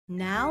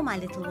Now, my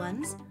little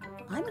ones,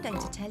 I'm going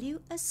to tell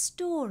you a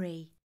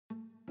story.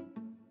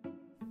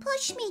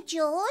 Push me,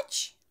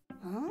 George.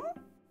 Huh?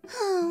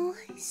 Oh,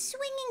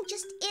 swinging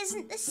just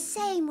isn't the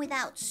same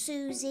without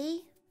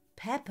Susie.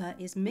 Peppa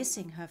is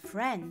missing her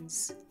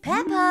friends.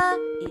 Peppa,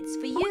 it's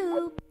for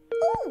you.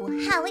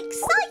 Oh, how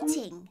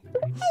exciting.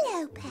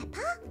 Hello,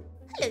 Peppa.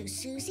 Hello,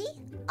 Susie.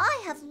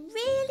 I have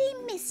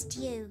really missed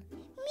you.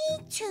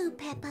 Me too,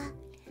 Peppa.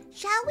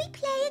 Shall we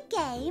play a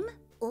game?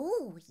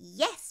 Oh,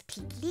 yes,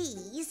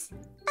 please.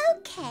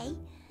 Okay,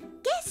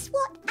 guess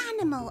what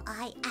animal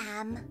I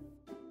am?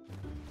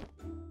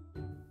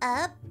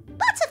 A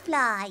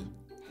butterfly.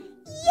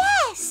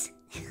 Yes!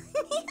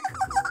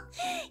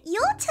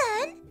 Your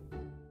turn.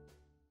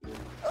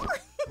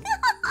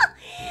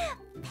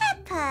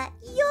 Peppa,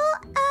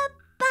 you're a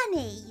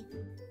bunny.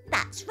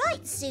 That's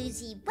right,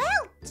 Susie.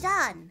 Well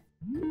done.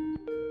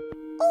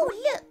 Oh,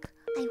 look.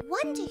 I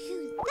wonder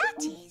who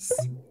that is.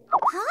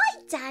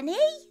 Hi, Danny.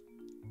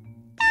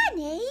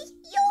 Danny,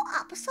 you're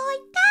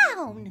upside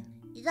down.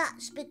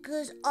 That's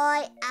because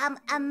I am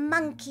a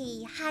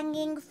monkey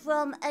hanging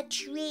from a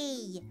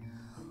tree.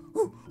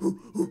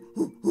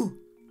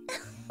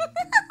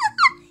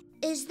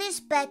 Is this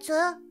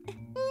better?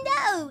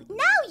 No,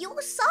 now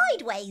you're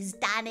sideways,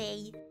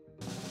 Danny.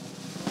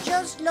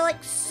 Just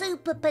like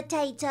Super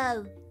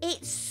Potato.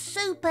 It's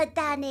Super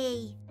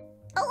Danny.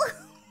 Oh.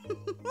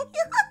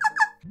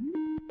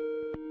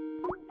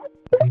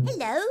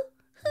 Hello,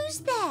 who's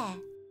there?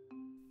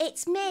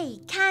 It's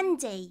me,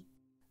 Candy.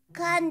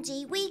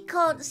 Candy, we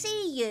can't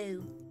see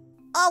you.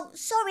 Oh,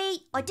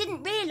 sorry, I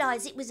didn't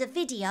realise it was a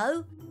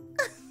video.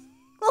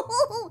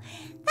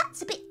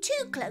 That's a bit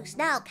too close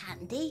now,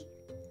 Candy.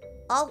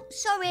 Oh,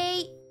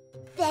 sorry.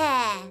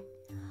 There.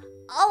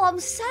 Oh, I'm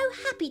so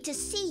happy to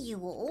see you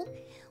all.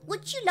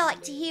 Would you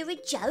like to hear a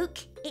joke?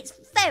 It's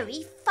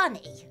very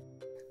funny.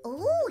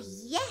 Oh,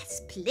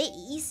 yes,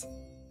 please.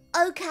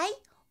 OK,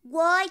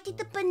 why did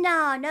the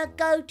banana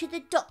go to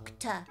the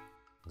doctor?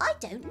 I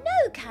don't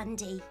know,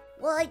 Candy.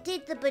 Why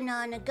did the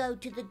banana go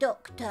to the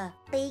doctor?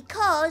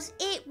 Because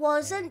it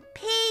wasn't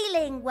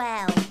peeling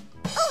well.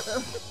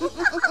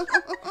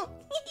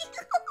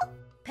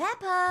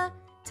 Peppa,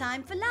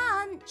 time for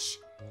lunch.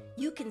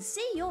 You can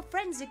see your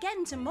friends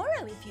again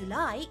tomorrow if you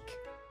like.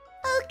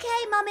 OK,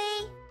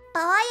 Mummy.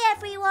 Bye,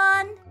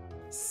 everyone.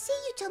 See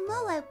you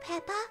tomorrow,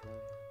 Peppa.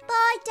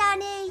 Bye,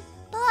 Danny.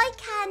 Bye,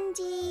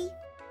 Candy.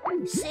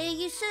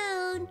 See you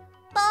soon.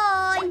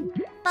 Bye.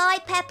 Bye,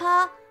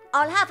 Peppa.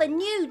 I'll have a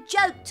new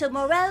joke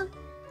tomorrow.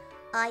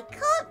 I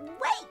can't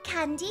wait,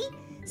 Candy.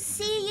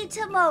 See you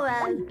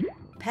tomorrow.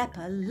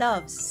 Peppa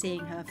loves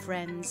seeing her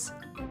friends.